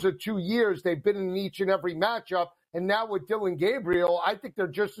in terms of 2 years, they've been in each and every matchup. And now with Dylan Gabriel, I think they're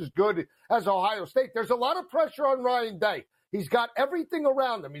just as good as Ohio State. There's a lot of pressure on Ryan Day. He's got everything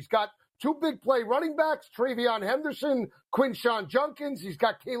around him. He's got 2 big play running backs, Travion Henderson, Quinshawn Junkins. He's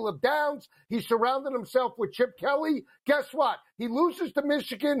got Caleb Downs. He's surrounded himself with Chip Kelly. Guess what? He loses to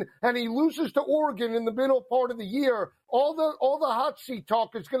Michigan and he loses to Oregon in the middle part of the year. All the hot seat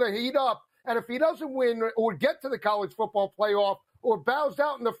talk is going to heat up. And if he doesn't win or get to the college football playoff or bows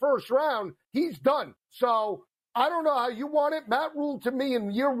out in the first round, he's done. So I don't know how you want it. Matt Rule, to me, in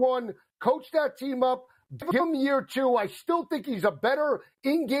year 1, coach that team up. Give him year 2. I still think he's a better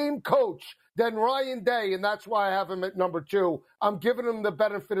in-game coach than Ryan Day, and that's why I have him at number 2. I'm giving him the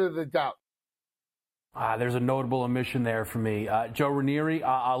benefit of the doubt. There's a notable omission there for me. Joe Ranieri,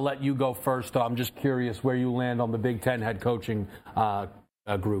 I'll let you go first. I'm just curious where you land on the Big Ten head coaching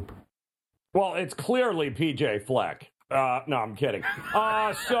group. Well, it's clearly P.J. Fleck. No, I'm kidding.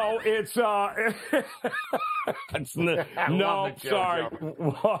 So it's no, sorry,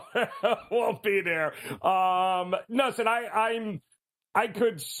 won't be there. Listen, I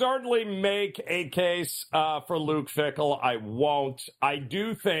could certainly make a case for Luke Fickell. I won't. I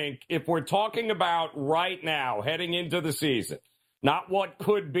do think if we're talking about right now, heading into the season, not what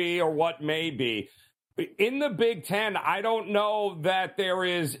could be or what may be. In the Big Ten, I don't know that there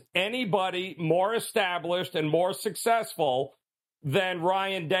is anybody more established and more successful than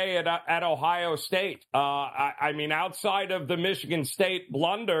Ryan Day at Ohio State. I mean, outside of the Michigan State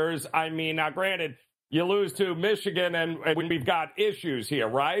blunders, I mean, now granted, you lose to Michigan and we've got issues here,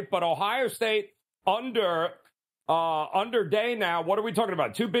 right? But Ohio State under Day now, what are we talking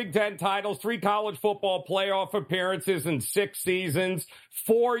about? 2 Big Ten titles, 3 college football playoff appearances in 6 seasons,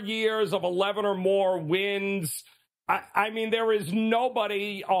 4 years of 11 or more wins. I mean, there is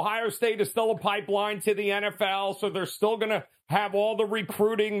nobody. Ohio State is still a pipeline to the NFL, so they're still going to have all the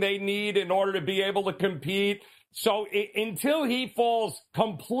recruiting they need in order to be able to compete. So until he falls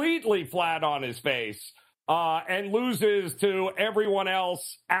completely flat on his face and loses to everyone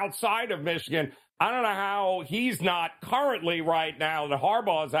else outside of Michigan, I don't know how he's not currently right now that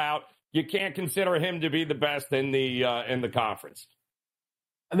Harbaugh's out. You can't consider him to be the best in the conference.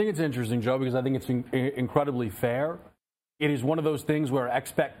 I think it's interesting, Joe, because I think it's incredibly fair. It is one of those things where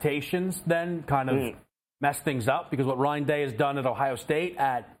expectations then kind of mess things up, because what Ryan Day has done at Ohio State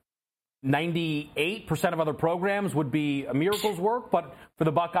at 98% of other programs would be a miracle's work, but for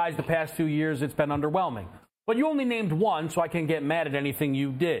the Buckeyes the past few years it's been underwhelming. But you only named one, so I can't get mad at anything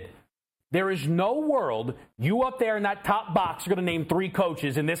you did. There is no world you up there in that top box are going to name 3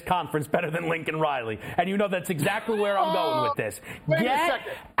 coaches in this conference better than Lincoln Riley. And you know that's exactly where I'm going with this. Get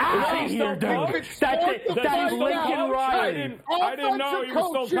out of here, dude. That's Lincoln Riley. I didn't know he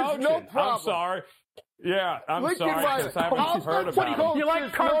was still coaching. No problem. I'm sorry. Yeah, I'm Lincoln sorry. Riley. I haven't heard about it. You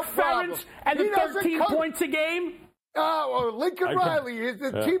like Kirk Ferentz and the 13 points a game? Oh, Lincoln Riley.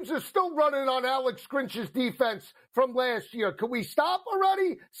 The teams are still running on Alex Grinch's defense from last year. Can we stop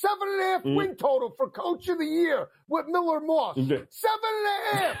already? 7.5 win total for Coach of the Year with Miller Moss. 7.5.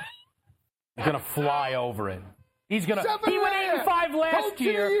 He's going to fly over it. He went 8-5 last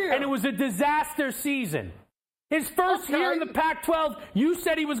year, and it was a disaster season. His first year in the Pac-12, you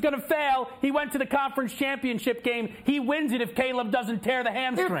said he was going to fail. He went to the conference championship game. He wins it if Caleb doesn't tear the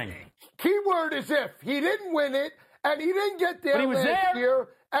hamstring. Keyword is if. He didn't win it. And he didn't get there last year,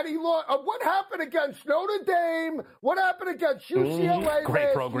 and he lost. What happened against Notre Dame? What happened against UCLA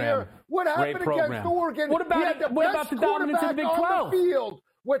Great program. Year? What happened against Oregon? What about the dominance of the Big 12? Field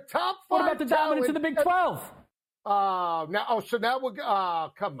with top 5 What about the dominance of the Big 12? So now we're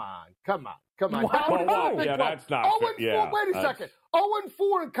come on. Wow. Yeah, that's not good. Wait a second.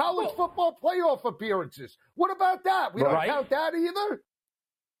 0-4 in college football playoff appearances. What about that? We don't count that either.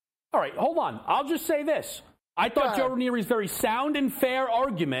 All right, hold on. I'll just say this. I thought Joe Ranieri's very sound and fair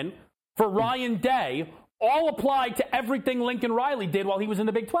argument for Ryan Day all applied to everything Lincoln Riley did while he was in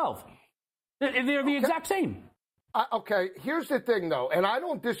the Big 12. They're the exact same. Here's the thing, though, and I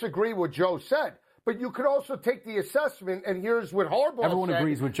don't disagree with Joe said, but you could also take the assessment, and here's what Harbaugh Everyone said.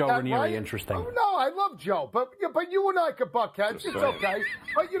 agrees with Joe Ranieri. Ryan, interesting. Oh, no, I love Joe, but you and I could buck heads. It's okay.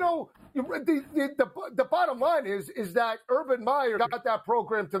 But, the bottom line is that Urban Meyer got that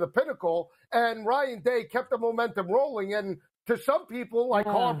program to the pinnacle, and Ryan Day kept the momentum rolling. And to some people, like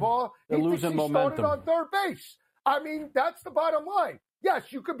Harbaugh, he thinks he started on third base. I mean, that's the bottom line.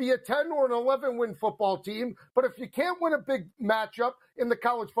 Yes, you could be a 10 or an 11-win football team, but if you can't win a big matchup in the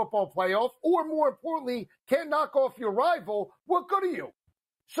college football playoff, or more importantly, can't knock off your rival, what good are you?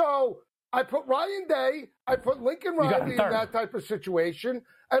 So I put Ryan Day, I put Lincoln Riley in that type of situation.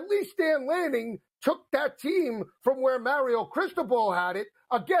 At least Dan Lanning took that team from where Mario Cristobal had it.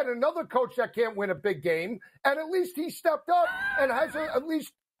 Again, another coach that can't win a big game. And at least he stepped up and has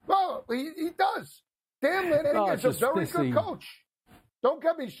he does. Dan Lanning is a very good coach. Don't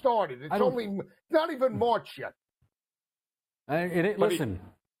get me started. It's not even March yet. Listen,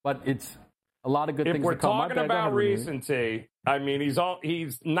 but it's a lot of good things. If we're to come. talking about recency, I mean, he's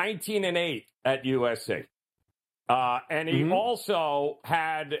 19-8 at USC. And he also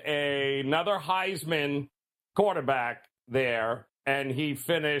had another Heisman quarterback there, and he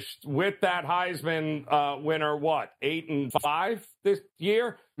finished with that Heisman winner, 8-5 this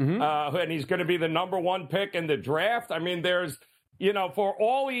year? And he's going to be the number 1 pick in the draft. I mean, there's, for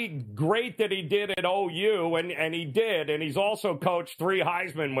all great that he did at OU, and he did, and he's also coached 3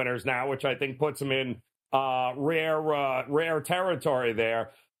 Heisman winners now, which I think puts him in rare territory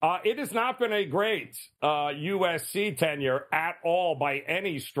there. It has not been a great USC tenure at all by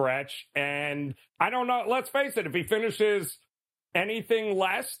any stretch. And I don't know. Let's face it. If he finishes anything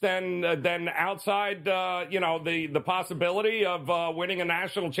less than outside, the possibility of winning a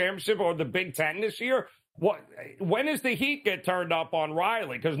national championship or the Big Ten this year, when does the heat get turned up on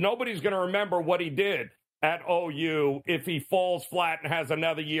Riley? Because nobody's going to remember what he did at OU if he falls flat and has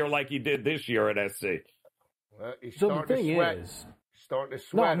another year like he did this year at SC. Well, so the thing is... starting to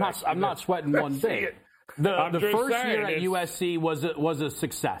sweat. No, I'm not sweating one bit. The first year at USC was a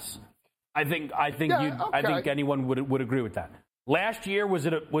success. I think anyone would agree with that. Last year was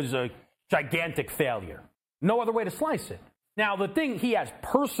a gigantic failure. No other way to slice it. Now the thing he has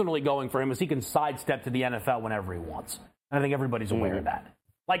personally going for him is he can sidestep to the NFL whenever he wants. And I think everybody's aware of that.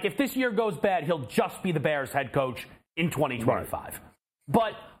 Like if this year goes bad, he'll just be the Bears head coach in 2025. Right.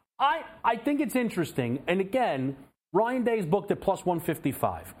 But I think it's interesting. And again, Ryan Day's booked at plus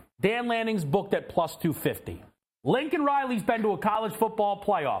 155. Dan Lanning's booked at plus 250. Lincoln Riley's been to a college football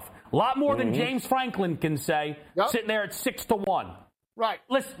playoff. A lot more than James Franklin can say, sitting there at 6-1. Right.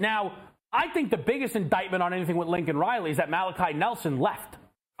 Listen, now, I think the biggest indictment on anything with Lincoln Riley is that Malachi Nelson left.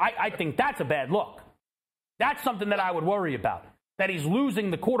 I think that's a bad look. That's something that I would worry about, that he's losing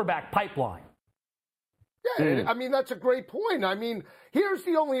the quarterback pipeline. Yeah, I mean, that's a great point. I mean, here's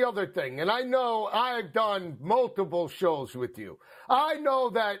the only other thing, and I know I've done multiple shows with you. I know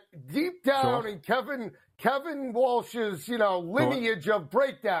that deep down in Kevin Walsh's, lineage of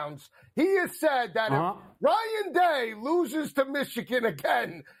breakdowns, he has said that if Ryan Day loses to Michigan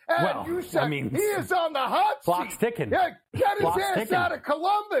again, and you said he is on the hot seat. Clock's ticking. Yeah, get his ass out of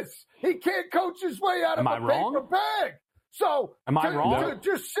Columbus. He can't coach his way out of a paper bag. So am I wrong? To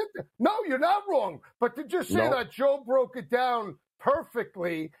just sit there. No, you're not wrong. But to just say that Joe broke it down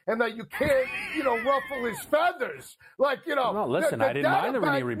perfectly and that you can't, ruffle his feathers. No, listen, I didn't mind the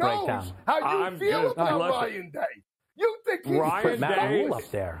Ranieri breakdown. How you feel about Ryan Day. You think he's Ryan Matt Rule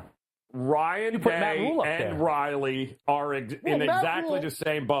up there. Ryan Day and Riley are in exactly the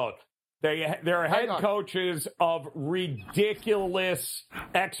same boat. They're head coaches of ridiculous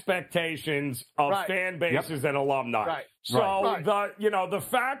expectations of fan bases and alumni. Right. So the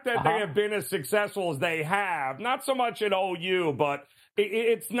fact that they have been as successful as they have, not so much at OU, but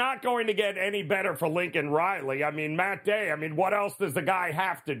it's not going to get any better for Lincoln Riley. I mean, Matt Day, what else does the guy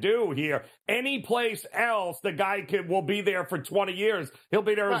have to do here? Any place else, the guy will be there for 20 years. He'll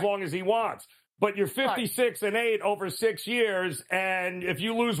be there as long as he wants. But you're 56-8 over 6 years, and if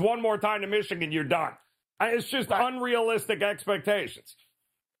you lose one more time to Michigan, you're done. It's just unrealistic expectations.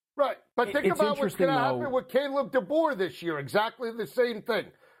 Right. But think about what's going to happen with Caleb DeBoer this year. Exactly the same thing.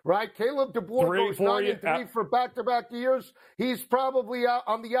 Right? Caleb DeBoer goes 9-3 for back-to-back years. He's probably out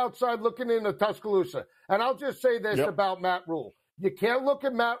on the outside looking into Tuscaloosa. And I'll just say this about Matt Rule. You can't look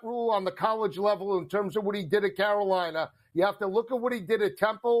at Matt Rule on the college level in terms of what he did at Carolina. You have to look at what he did at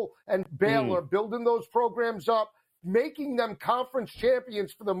Temple and Baylor, building those programs up, making them conference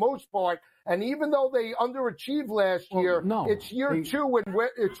champions for the most part. And even though they underachieved last year, it's year two, and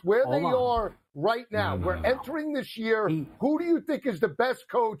it's where they are right now. We're entering this year. Who do you think is the best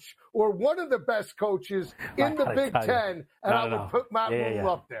coach or one of the best coaches in the Big Ten? And I would put Matt Rule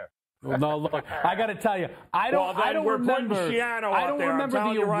up there. Well, no, look, I got to tell you, I don't remember. I don't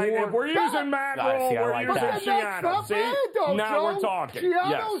remember the award. Right, if we're using Matt Rule, we're using Schiano. See, now we're talking.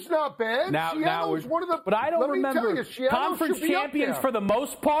 Schiano's not bad. Schiano's one of the. But I don't remember conference champions for the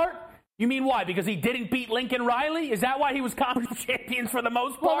most part. You mean why? Because he didn't beat Lincoln Riley? Is that why he was conference champions for the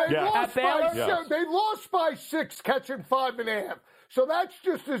most part? Well, they lost by 6, catching 5.5. So that's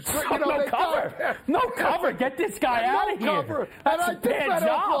just as good. No cover. No cover. Get this guy out of here. That's a bad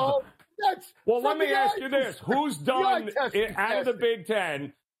job. Let me ask you this. Who's done, out of the Big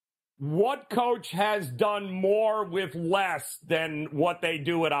Ten, what coach has done more with less than what they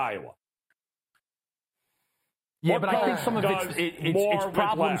do at Iowa? Yeah, but I think some of it's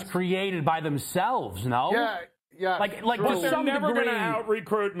problems created by themselves, no? Yeah. They're never going to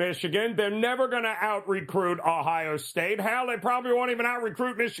out-recruit Michigan. They're never going to out-recruit Ohio State. Hell, they probably won't even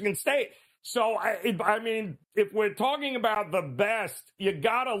out-recruit Michigan State. So, if we're talking about the best, you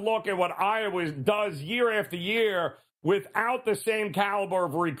got to look at what Iowa does year after year without the same caliber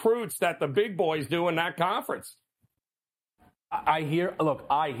of recruits that the big boys do in that conference. I hear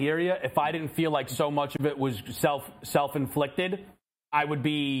you. If I didn't feel like so much of it was self-inflicted, I would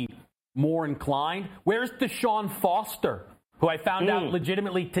be more inclined. Where's Deshaun Foster, who I found out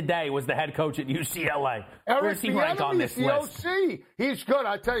legitimately today was the head coach at UCLA? Where's he rank on this list? OC. He's good.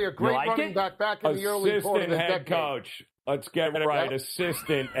 I tell you, great running back in the early part of the head coach. Let's get it right.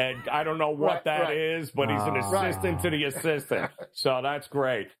 Assistant, and I don't know what that is, but he's an assistant to the assistant. So that's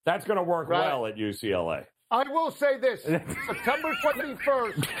great. That's going to work well at UCLA. I will say this, September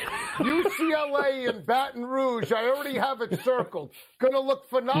 21st, UCLA in Baton Rouge. I already have it circled. Going to look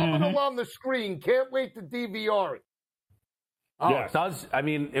phenomenal on the screen. Can't wait to DVR it. Oh, it does.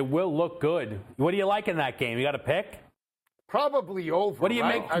 It will look good. What do you like in that game? You got a pick? Probably over. What do you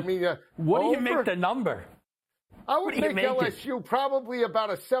make? What do you make the number? I would make LSU probably about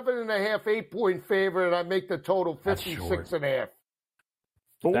a 7.5, 8-point favorite, and I make the total 56.5.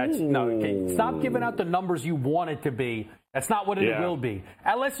 Stop giving out the numbers you want it to be. That's not what it will be.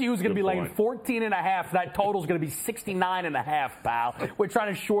 LSU is going to be laying 14.5. That total is going to be 69.5, pal. We're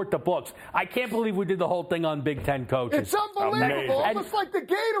trying to short the books. I can't believe we did the whole thing on Big Ten coaches. It's unbelievable. Almost like the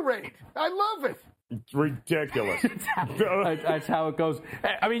Gatorade. I love it. It's ridiculous. That's how it goes.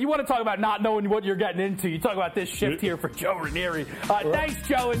 You want to talk about not knowing what you're getting into. You talk about this shift here for Joe Ranieri. Thanks,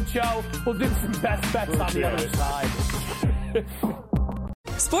 Joe and Joe. We'll do some best bets on the other side.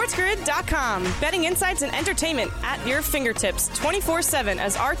 SportsGrid.com. Betting insights and entertainment at your fingertips 24/7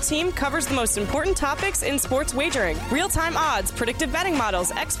 as our team covers the most important topics in sports wagering. Real-time odds, predictive betting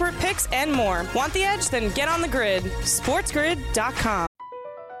models, expert picks, and more. Want the edge? Then get on the grid. SportsGrid.com.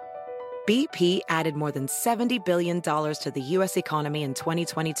 BP added more than $70 billion to the U.S. economy in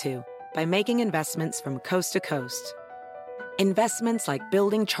 2022 by making investments from coast to coast. Investments like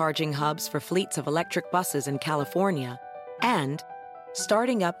building charging hubs for fleets of electric buses in California and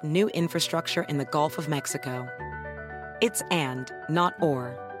starting up new infrastructure in the Gulf of Mexico. It's and, not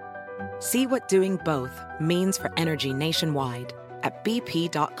or. See what doing both means for energy nationwide at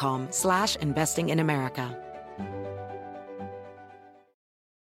bp.com/investing in America.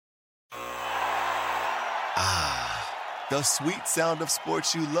 The sweet sound of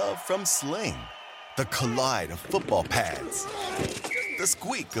sports you love from Sling. The collide of football pads. The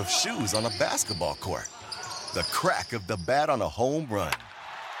squeak of shoes on a basketball court. The crack of the bat on a home run.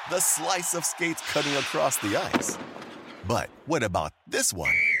 The slice of skates cutting across the ice. But what about this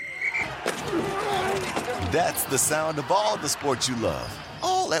one? That's the sound of all the sports you love,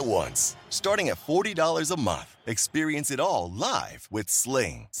 all at once. Starting at $40 a month. Experience it all live with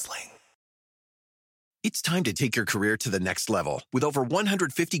Sling. It's time to take your career to the next level. With over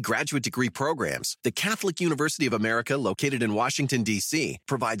 150 graduate degree programs, the Catholic University of America, located in Washington, D.C.,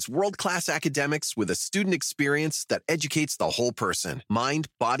 provides world-class academics with a student experience that educates the whole person, mind,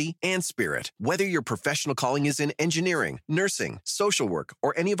 body, and spirit. Whether your professional calling is in engineering, nursing, social work,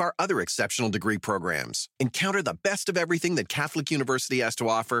 or any of our other exceptional degree programs, encounter the best of everything that Catholic University has to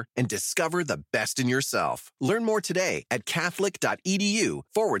offer and discover the best in yourself. Learn more today at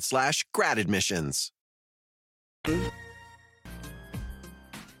catholic.edu/grad admissions.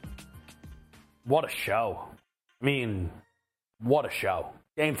 What a show. I mean, what a show.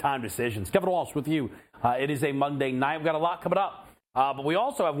 Game time decisions. Kevin Walsh with you. It is a Monday night. We've got a lot coming up. But we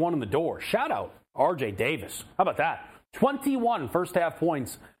also have one in the door. Shout out RJ Davis. How about that? 21 first half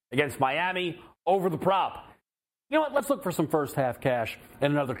points against Miami over the prop. You know what? Let's look for some first half cash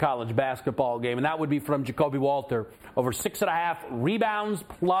in another college basketball game, and that would be from Jacoby Walter. Over 6.5 rebounds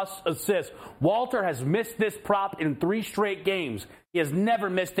plus assists. Walter has missed this prop in 3 straight games. He has never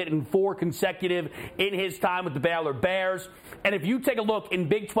missed it in 4 consecutive in his time with the Baylor Bears. And if you take a look in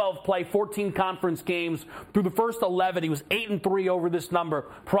Big 12 play, 14 conference games, through the first 11, he was 8-3 over this number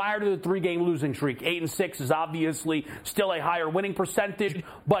prior to the 3-game losing streak. 8-6 is obviously still a higher winning percentage,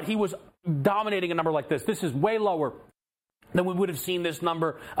 but he was dominating a number like this. This is way lower than we would have seen this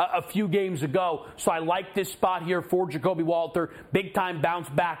number a few games ago. So I like this spot here for Jacoby Walter. Big time bounce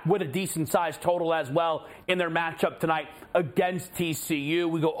back with a decent sized total as well in their matchup tonight against TCU.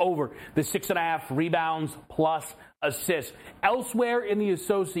 We go over the 6.5 rebounds plus assists. Elsewhere in the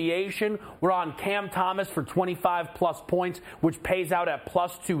association, we're on Cam Thomas for 25 plus points, which pays out at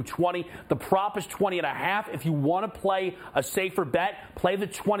plus 220. The prop is 20.5. If you want to play a safer bet, play the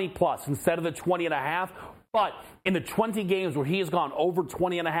 20 plus instead of the 20.5. But in the 20 games where he has gone over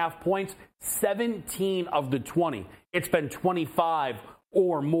 20.5 points, 17 of the 20, it's been 25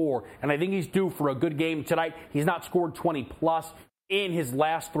 or more. And I think he's due for a good game tonight. He's not scored 20 plus in his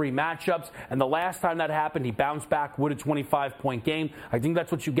last 3 matchups. And the last time that happened, he bounced back with a 25-point game. I think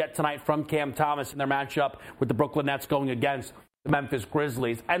that's what you get tonight from Cam Thomas in their matchup with the Brooklyn Nets going against the Memphis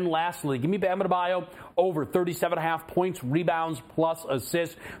Grizzlies. And lastly, give me Bam Adebayo over 37.5 points, rebounds, plus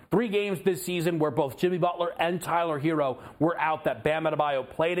assists. 3 games this season where both Jimmy Butler and Tyler Hero were out that Bam Adebayo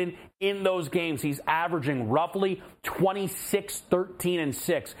played in. In those games, he's averaging roughly 26, 13, and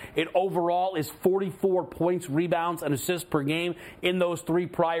 6. It overall is 44 points, rebounds, and assists per game in those 3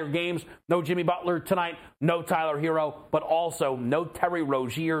 prior games. No Jimmy Butler tonight, no Tyler Hero, but also no Terry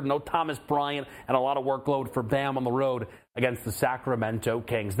Rozier, no Thomas Bryant, and a lot of workload for Bam on the road against the Sacramento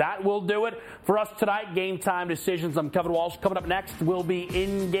Kings. That will do it for us tonight. Game time decisions. I'm Kevin Walsh. Coming up next, we'll be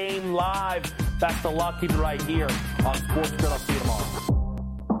in-game live. Best of luck. Keep it right here on Sports Grid. I'll see you tomorrow.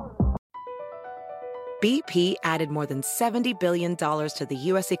 BP added more than $70 billion to the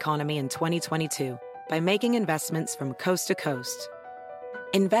U.S. economy in 2022 by making investments from coast to coast.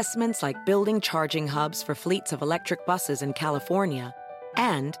 Investments like building charging hubs for fleets of electric buses in California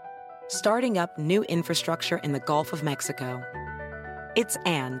and starting up new infrastructure in the Gulf of Mexico. It's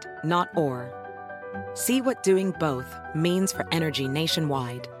and, not or. See what doing both means for energy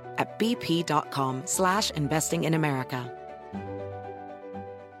nationwide at bp.com/investing in America.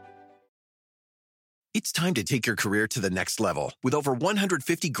 It's time to take your career to the next level. With over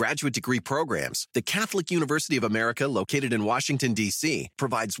 150 graduate degree programs, the Catholic University of America, located in Washington, D.C.,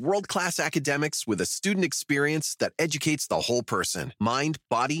 provides world-class academics with a student experience that educates the whole person, mind,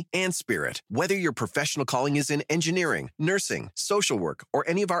 body, and spirit. Whether your professional calling is in engineering, nursing, social work, or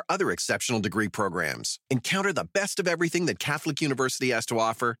any of our other exceptional degree programs, encounter the best of everything that Catholic University has to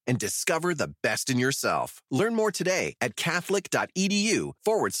offer and discover the best in yourself. Learn more today at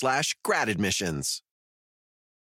catholic.edu/grad admissions.